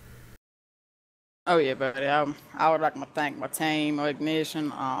 Oh, yeah, buddy. I would like to thank my team,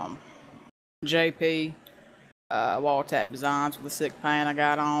 Ignition, JP, Wall Tap Designs for the sick paint I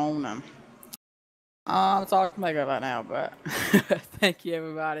got on, and that's all I can make of right now, but thank you,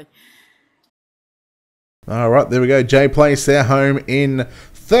 everybody. All right, there we go. Jay Place there, home in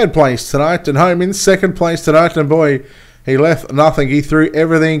 3rd place tonight and home in 2nd place tonight. And boy, he left nothing. He threw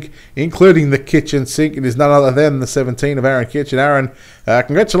everything, including the kitchen sink. It is none other than the 17 of Aaron Kitchen. Aaron,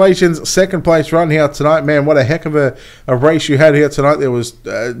 congratulations. 2nd place run here tonight. Man, what a heck of a race you had here tonight. There was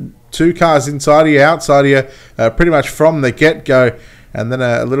 2 cars inside of you, outside of you, pretty much from the get-go. And then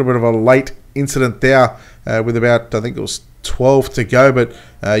a little bit of a late incident there with about, I think it was 12 to go, but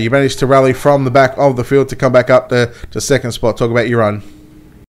you managed to rally from the back of the field to come back up to 2nd spot. Talk about your run.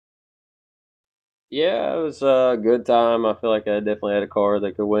 Yeah, it was a good time. I feel like I definitely had a car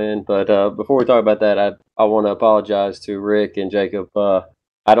that could win. But before we talk about that, I want to apologize to Rick and Jacob.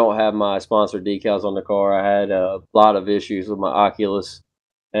 I don't have my sponsored decals on the car. I had a lot of issues with my Oculus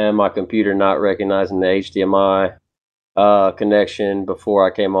and my computer not recognizing the HDMI connection before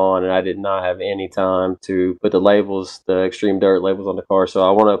I came on, and I did not have any time to put the labels, the Extreme Dirt labels on the car. So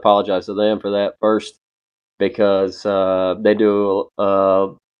I want to apologize to them for that first. because they do a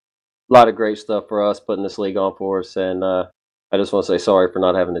lot of great stuff for us, putting this league on for us. And I just want to say sorry for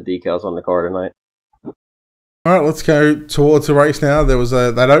not having the decals on the car tonight. All right, let's go towards the race now. There was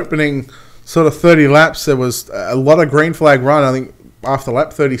that opening sort of 30 laps. There was a lot of green flag run. I think after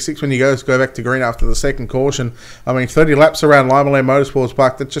lap 36, when you go back to green after the second caution. I mean, 30 laps around Limaland Motorsports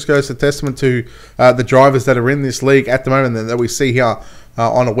Park. That just goes to testament to the drivers that are in this league at the moment and that we see here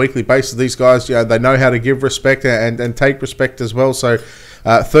on a weekly basis. These guys, they know how to give respect and take respect as well. So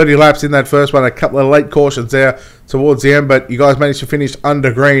 30 laps in that first one, a couple of late cautions there towards the end, but you guys managed to finish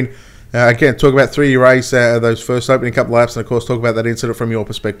under green. Again, talk about 3 race, those first opening couple of laps, and of course talk about that incident from your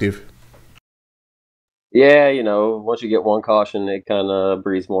perspective. Yeah, once you get one caution, it kind of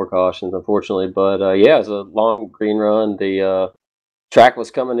breeds more cautions, unfortunately. But yeah, it was a long green run. The track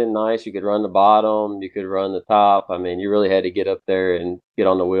was coming in nice. You could run the bottom, you could run the top. I mean, you really had to get up there and get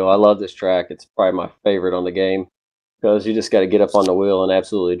on the wheel. I love this track. It's probably my favorite on the game because you just got to get up on the wheel and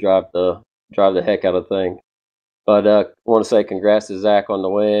absolutely drive the heck out of the thing. But I want to say congrats to Zach on the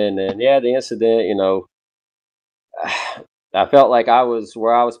win. And yeah, the incident, I felt like I was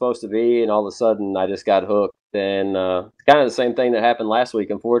where I was supposed to be, and all of a sudden I just got hooked. And it's kind of the same thing that happened last week.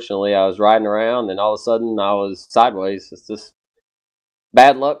 Unfortunately, I was riding around, and all of a sudden I was sideways. It's just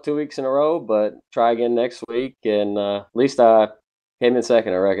bad luck 2 weeks in a row, but try again next week. And at least I came in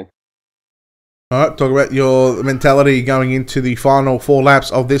second, I reckon. All right, talk about your mentality going into the final 4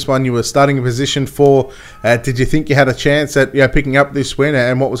 laps of this one. You were starting in position 4. Did you think you had a chance at picking up this win,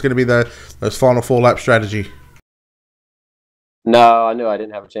 and what was going to be those final 4 lap strategy? No, I knew I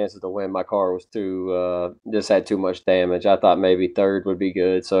didn't have a chance to win. My car was just had too much damage. I thought maybe third would be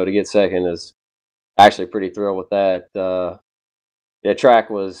good. So to get second is actually pretty thrilled with that. The track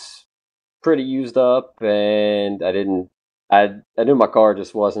was pretty used up, and I knew my car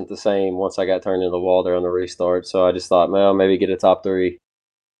just wasn't the same once I got turned into the wall there on the restart. So I just thought, well, maybe get a top 3.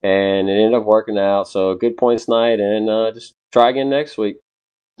 And it ended up working out. So good points night, and just try again next week.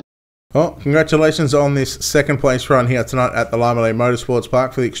 Well, congratulations on this second place run here tonight at the Limaland Motorsports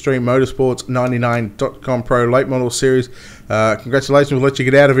Park for the Extreme Motorsports 99.com Pro Late Model Series. Congratulations. We'll let you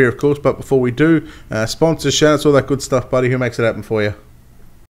get out of here, of course, but before we do, sponsors, shout-outs, all that good stuff, buddy. Who makes it happen for you?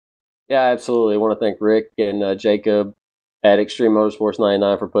 Yeah, absolutely. I want to thank Rick and Jacob at Extreme Motorsports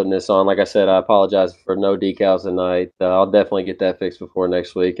 99 for putting this on. Like I said, I apologize for no decals tonight. I'll definitely get that fixed before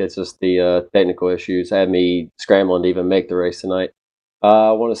next week. It's just the technical issues had me scrambling to even make the race tonight.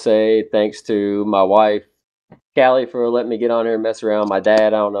 I want to say thanks to my wife, Callie, for letting me get on here and mess around. My dad, I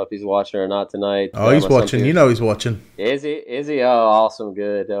don't know if he's watching or not tonight. Oh, he's watching. You know he's watching. Is he? Is he? Oh, awesome.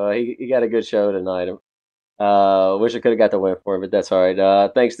 Good. He got a good show tonight. Wish I could have got the win for him, but that's all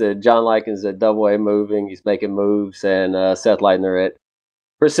right. Thanks to John Likens at Double A Moving. He's making moves. And Seth Leitner at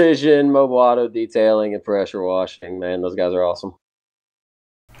Precision, Mobile Auto Detailing, and Pressure Washing. Man, those guys are awesome.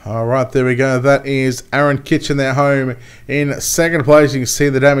 All right, there we go. That is Aaron Kitchen there home in second place. You can see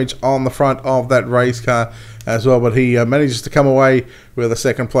the damage on the front of that race car as well, but he manages to come away with a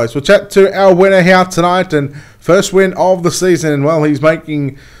second place. We'll chat to our winner here tonight, and first win of the season. And well, he's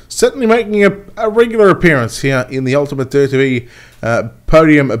certainly making a regular appearance here in the Ultimate Dirt TV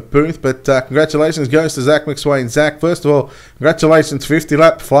podium booth. But congratulations goes to Zach McSwain. Zach, first of all, congratulations, 50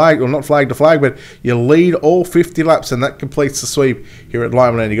 lap flag, or not flag to flag, but you lead all 50 laps, and that completes the sweep here at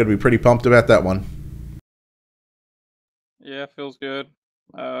Limaland. You've got to be pretty pumped about that one. Yeah, feels good.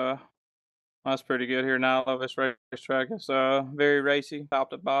 That's pretty good here now. I love this racetrack. It's very racy, top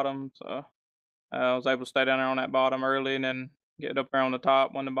to bottom. So I was able to stay down there on that bottom early and then get up there on the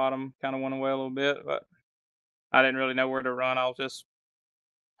top when the bottom kind of went away a little bit. But I didn't really know where to run. I was just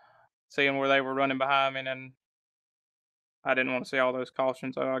seeing where they were running behind me, and I didn't want to see all those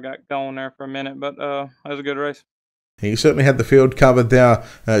cautions, so I got going there for a minute. But it was a good race. You certainly had the field covered there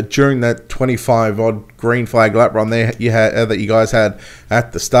during that 25-odd green flag lap run there that you guys had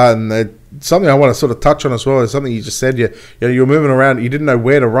at the start. And something I want to sort of touch on as well is something you just said. You were moving around. You didn't know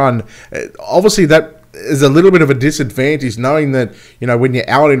where to run. Obviously, that is a little bit of a disadvantage, knowing that when you're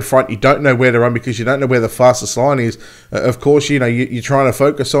out in front, you don't know where to run because you don't know where the fastest line is. Of course, you're trying to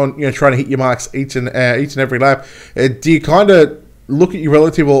focus on trying to hit your marks each and every lap. Do you kind of look at your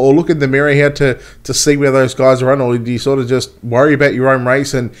relative or look in the mirror here to see where those guys are run, or do you sort of just worry about your own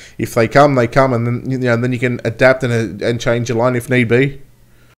race, and if they come, they come, and then then you can adapt and change your line if need be?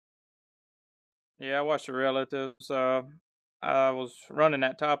 Yeah, I watched the relatives. I was running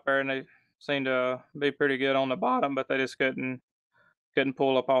that top there, and they seemed to be pretty good on the bottom, but they just couldn't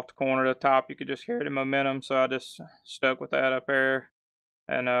pull up off the corner to the top. You could just hear the momentum, so I just stuck with that up there.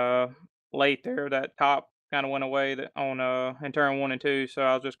 And late there, that top kind of went away in turn 1 and 2, so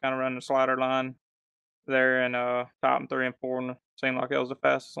I was just kind of running the slider line there in top 3 and 4, and it seemed like that was the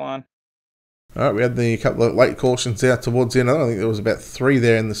fastest line. All right, we had the couple of late cautions out towards the end. I think there was about 3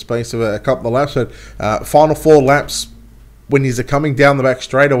 there in the space of a couple of laps. But final 4 laps, when you're coming down the back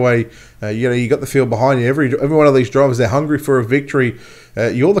straightaway, you got the field behind you. Every one of these drivers, they're hungry for a victory.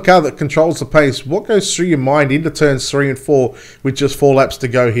 You're the car that controls the pace. What goes through your mind into turns 3 and 4 with just 4 laps to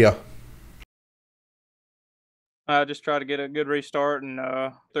go here? I just try to get a good restart and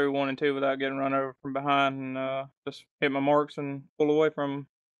through 1 and 2 without getting run over from behind, and just hit my marks and pull away from them.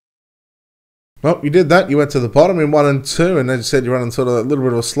 Well, you did that. You went to the bottom in 1 and 2, and as you said, you ran on sort of a little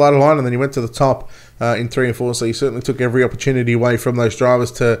bit of a slider line, and then you went to the top in 3 and 4. So you certainly took every opportunity away from those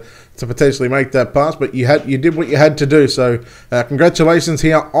drivers to potentially make that pass. But you did what you had to do. So congratulations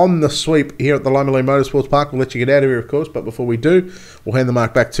here on the sweep here at the Limaland Motorsports Park. We'll let you get out of here, of course. But before we do, we'll hand the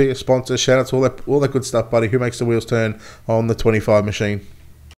mic back to you. Sponsors, shout outs, all that good stuff, buddy. Who makes the wheels turn on the 25 machine?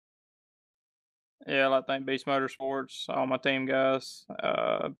 Yeah, I'd like to thank Beast Motorsports, all my team guys,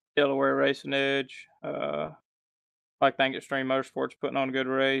 Delaware Racing Edge. I'd like to thank Extreme Motorsports for putting on a good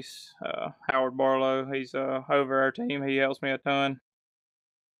race. Howard Barlow, he's over our team. He helps me a ton.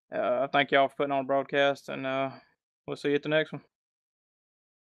 Thank y'all for putting on a broadcast, and we'll see you at the next one.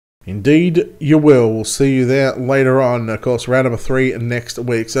 Indeed, you will. We'll see you there later on. Of course, round number 3 next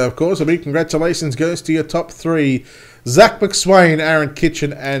week. So, of course, a big congratulations goes to your top 3, Zach McSwain, Aaron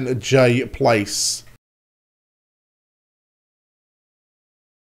Kitchen, and Jay Place.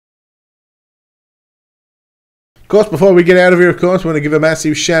 Of course, before we get out of here, of course, we want to give a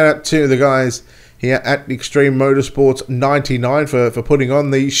massive shout out to the guys here at Extreme Motorsports 99 for putting on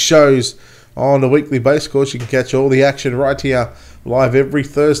these shows on a weekly basis. Of course, you can catch all the action right here live every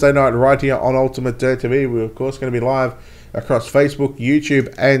Thursday night right here on Ultimate Dirt TV. We're, of course, going to be live across Facebook,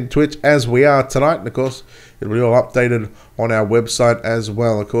 YouTube, and Twitch as we are tonight. And, of course, it'll be all updated on our website as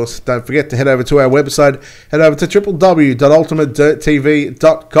well. Of course, don't forget to head over to our website. Head over to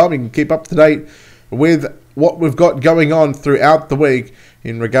www.ultimatedirttv.com. You can keep up to date with what we've got going on throughout the week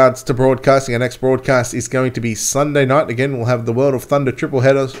in regards to broadcasting. Our next broadcast is going to be Sunday night. Again, we'll have the World of Thunder triple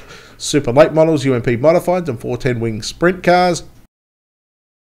headers, super late models, UMP modifieds, and 410 wing sprint cars.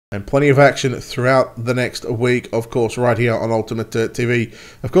 And plenty of action throughout the next week, of course, right here on Ultimate Dirt TV.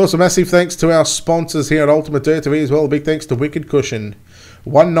 Of course, a massive thanks to our sponsors here at Ultimate Dirt TV as well. A big thanks to Wicked Cushion,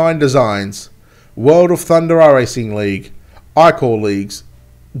 19 Designs, World of Thunder iRacing League, iCore Leagues,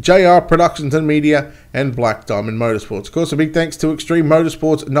 JR Productions and Media, and Black Diamond Motorsports. Of course, a big thanks to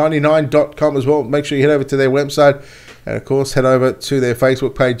ExtremeMotorsports99.com as well. Make sure you head over to their website, and of course, head over to their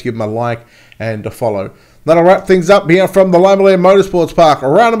Facebook page, give them a like and a follow. That'll wrap things up here from the Limaland Motorsports Park.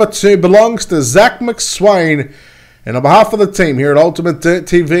 Round number 2 belongs to Zach McSwain. And on behalf of the team here at Ultimate Dirt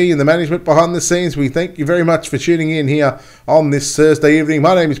TV and the management behind the scenes, we thank you very much for tuning in here on this Thursday evening.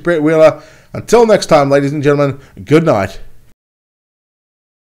 My name is Brett Wheeler. Until next time, ladies and gentlemen, good night.